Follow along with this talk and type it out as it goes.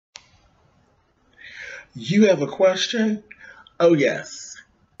You have a question? Oh, yes,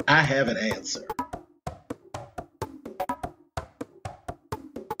 I have an answer.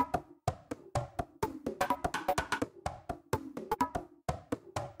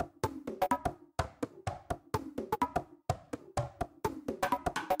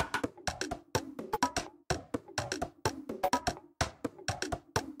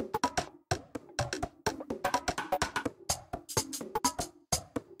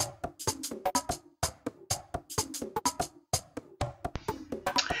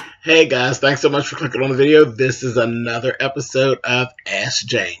 Hey guys, thanks so much for clicking on the video. This is another episode of Ask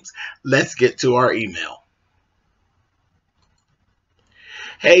James. Let's get to our email.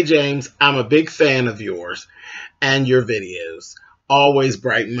 Hey James, I'm a big fan of yours and your videos. Always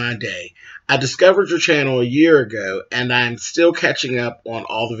brighten my day. I discovered your channel a year ago and I'm still catching up on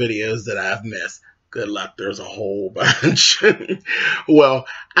all the videos that I've missed. Good luck, there's a whole bunch. Well,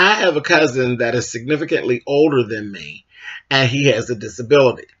 I have a cousin that is significantly older than me and he has a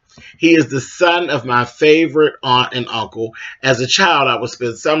disability. He is the son of my favorite aunt and uncle. As a child, I would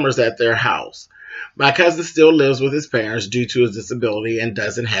spend summers at their house. My cousin still lives with his parents due to his disability and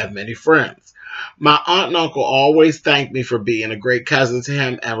doesn't have many friends. My aunt and uncle always thank me for being a great cousin to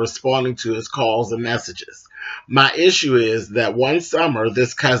him and responding to his calls and messages. My issue is that one summer,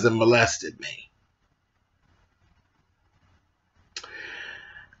 this cousin molested me.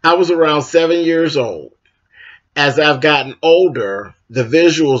 I was around 7 years old. As I've gotten older, the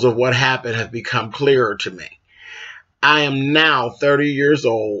visuals of what happened have become clearer to me. I am now 30 years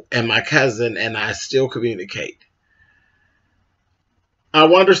old, and my cousin and I still communicate. I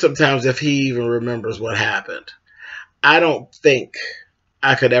wonder sometimes if he even remembers what happened. I don't think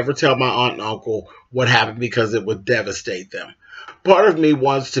I could ever tell my aunt and uncle what happened because it would devastate them. Part of me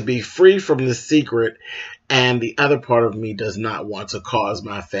wants to be free from this secret, and the other part of me does not want to cause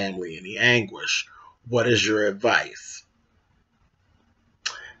my family any anguish. What is your advice?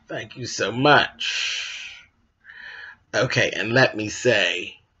 Thank you so much. Okay, and let me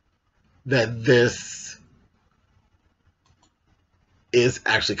say that this is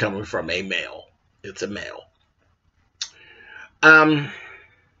actually coming from a male. It's a male.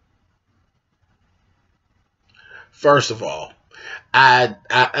 First of all, I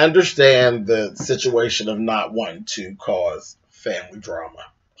understand the situation of not wanting to cause family drama.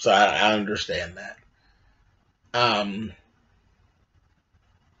 So I understand that.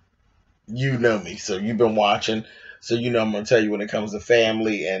 You know me, so you've been watching, so you know I'm going to tell you when it comes to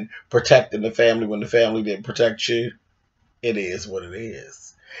family and protecting the family when the family didn't protect you, it is what it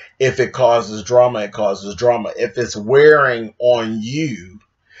is. If it causes drama, it causes drama. If it's wearing on you,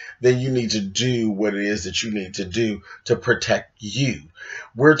 then you need to do what it is that you need to do to protect you.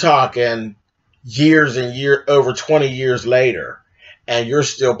 We're talking years and years, over 20 years later, and you're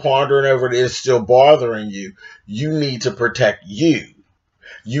still pondering over it, it's still bothering you. You need to protect you.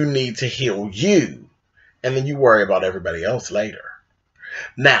 You need to heal you. And then you worry about everybody else later.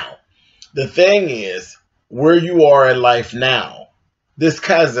 Now, the thing is, where you are in life now, this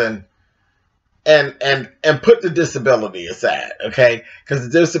cousin, and put the disability aside, okay? Because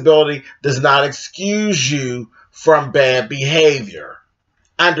the disability does not excuse you from bad behavior.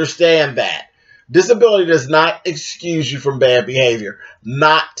 Understand that. Disability does not excuse you from bad behavior.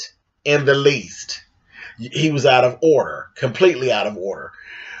 Not in the least. He was out of order. Completely out of order.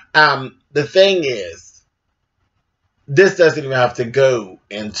 The thing is, this doesn't even have to go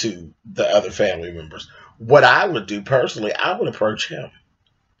into the other family members. What I would do personally, I would approach him.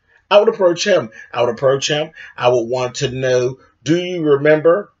 I would approach him. I would want to know, do you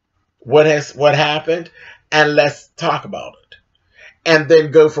remember what happened? And let's talk about it. And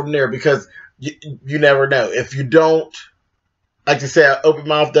then go from there, because you never know. If you don't, like they say, an open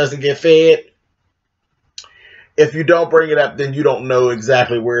mouth doesn't get fed. If you don't bring it up, then you don't know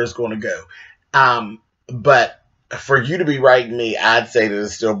exactly where it's going to go. But for you to be writing me, I'd say that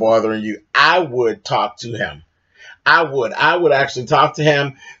it's still bothering you. I would talk to him. I would actually talk to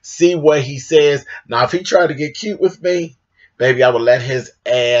him, see what he says. Now, if he tried to get cute with me, baby, I would let his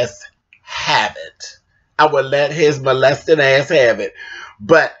ass have it. I would let his molesting ass have it.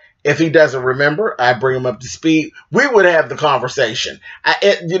 But if he doesn't remember, I bring him up to speed. We would have the conversation.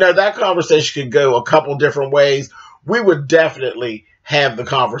 That conversation could go a couple different ways. We would definitely have the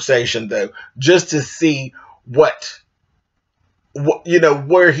conversation, though, just to see what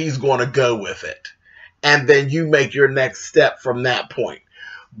where he's going to go with it. And then you make your next step from that point.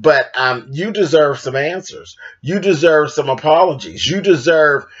 But you deserve some answers. You deserve some apologies. You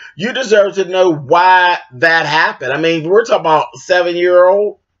deserve to know why that happened. I mean, we're talking about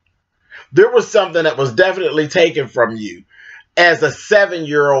 7-year-old. There was something that was definitely taken from you as a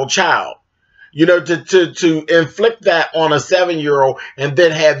 7-year-old child. You know, to inflict that on a 7-year-old and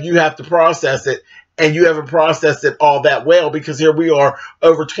then have to process it, and you haven't processed it all that well, because here we are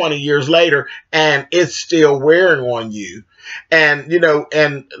over 20 years later and it's still wearing on you. And, you know,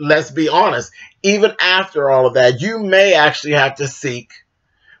 and let's be honest, even after all of that, you may actually have to seek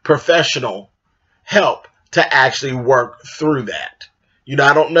professional help to actually work through that. You know,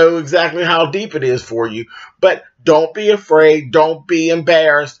 I don't know exactly how deep it is for you, but don't be afraid. Don't be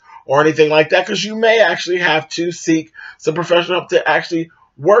embarrassed or anything like that, because you may actually have to seek some professional help to actually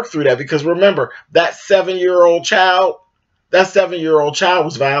work through that. Because remember, that 7-year-old child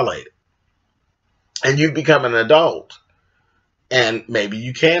was violated, and you become an adult. And maybe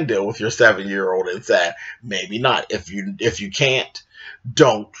you can deal with your 7-year-old inside. Maybe not. If you can't,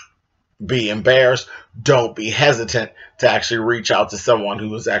 don't be embarrassed. Don't be hesitant to actually reach out to someone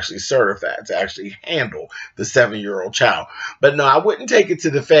who is actually certified to actually handle the 7-year-old child. But no, I wouldn't take it to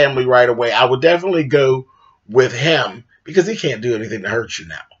the family right away. I would definitely go with him, because he can't do anything to hurt you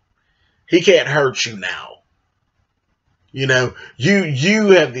now. He can't hurt you now. You know,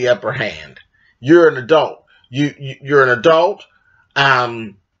 you have the upper hand. You're an adult. You're an adult.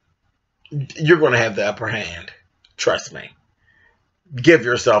 You're going to have the upper hand. Trust me. Give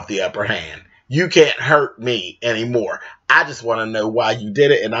yourself the upper hand. You can't hurt me anymore. I just want to know why you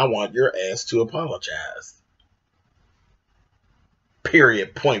did it, and I want your ass to apologize.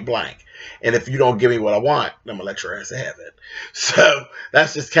 Period. Point blank. And if you don't give me what I want, I'm going to let your ass have it. So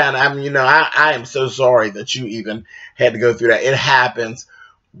that's just kind of, I mean, you know, I am so sorry that you even had to go through that. It happens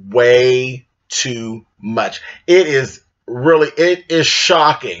way too much. It is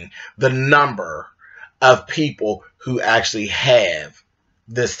shocking, the number of people who actually have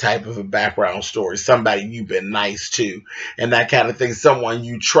this type of a background story. Somebody you've been nice to and that kind of thing. Someone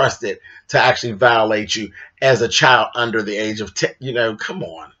you trusted to actually violate you as a child under the age of 10. You know, come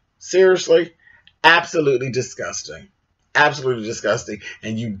on. Seriously? Absolutely disgusting. Absolutely disgusting.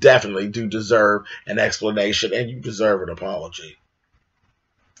 And you definitely do deserve an explanation, and you deserve an apology.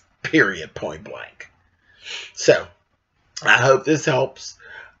 Period. Point blank. So, I hope this helps.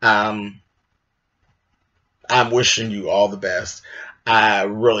 I'm wishing you all the best. I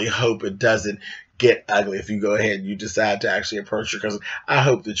really hope it doesn't get ugly if you go ahead and you decide to actually approach your cousin. I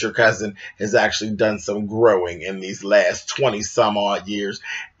hope that your cousin has actually done some growing in these last 20 some odd years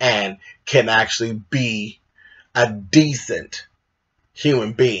and can actually be a decent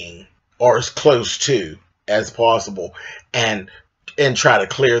human being, or as close to as possible, and try to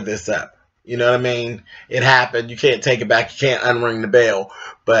clear this up. You know what I mean? It happened. You can't take it back. You can't unring the bell.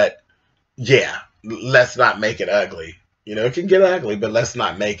 But yeah, let's not make it ugly. You know, it can get ugly, but let's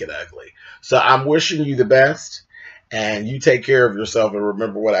not make it ugly. So I'm wishing you the best, and you take care of yourself. And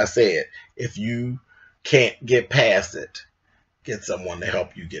remember what I said. If you can't get past it, get someone to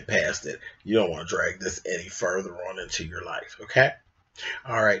help you get past it. You don't want to drag this any further on into your life. Okay?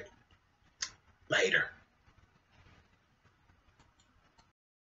 All right. Later.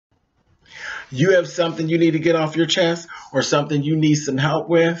 You have something you need to get off your chest, or something you need some help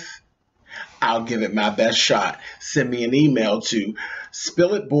with? I'll give it my best shot. Send me an email to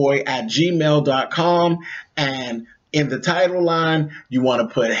spillitboy@gmail.com, and in the title line, you want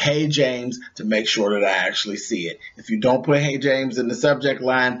to put "Hey James" to make sure that I actually see it. If you don't put "Hey James" in the subject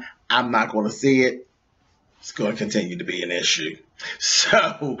line, I'm not going to see it. It's going to continue to be an issue.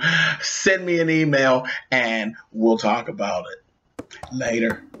 So send me an email and we'll talk about it.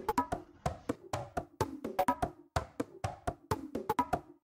 Later.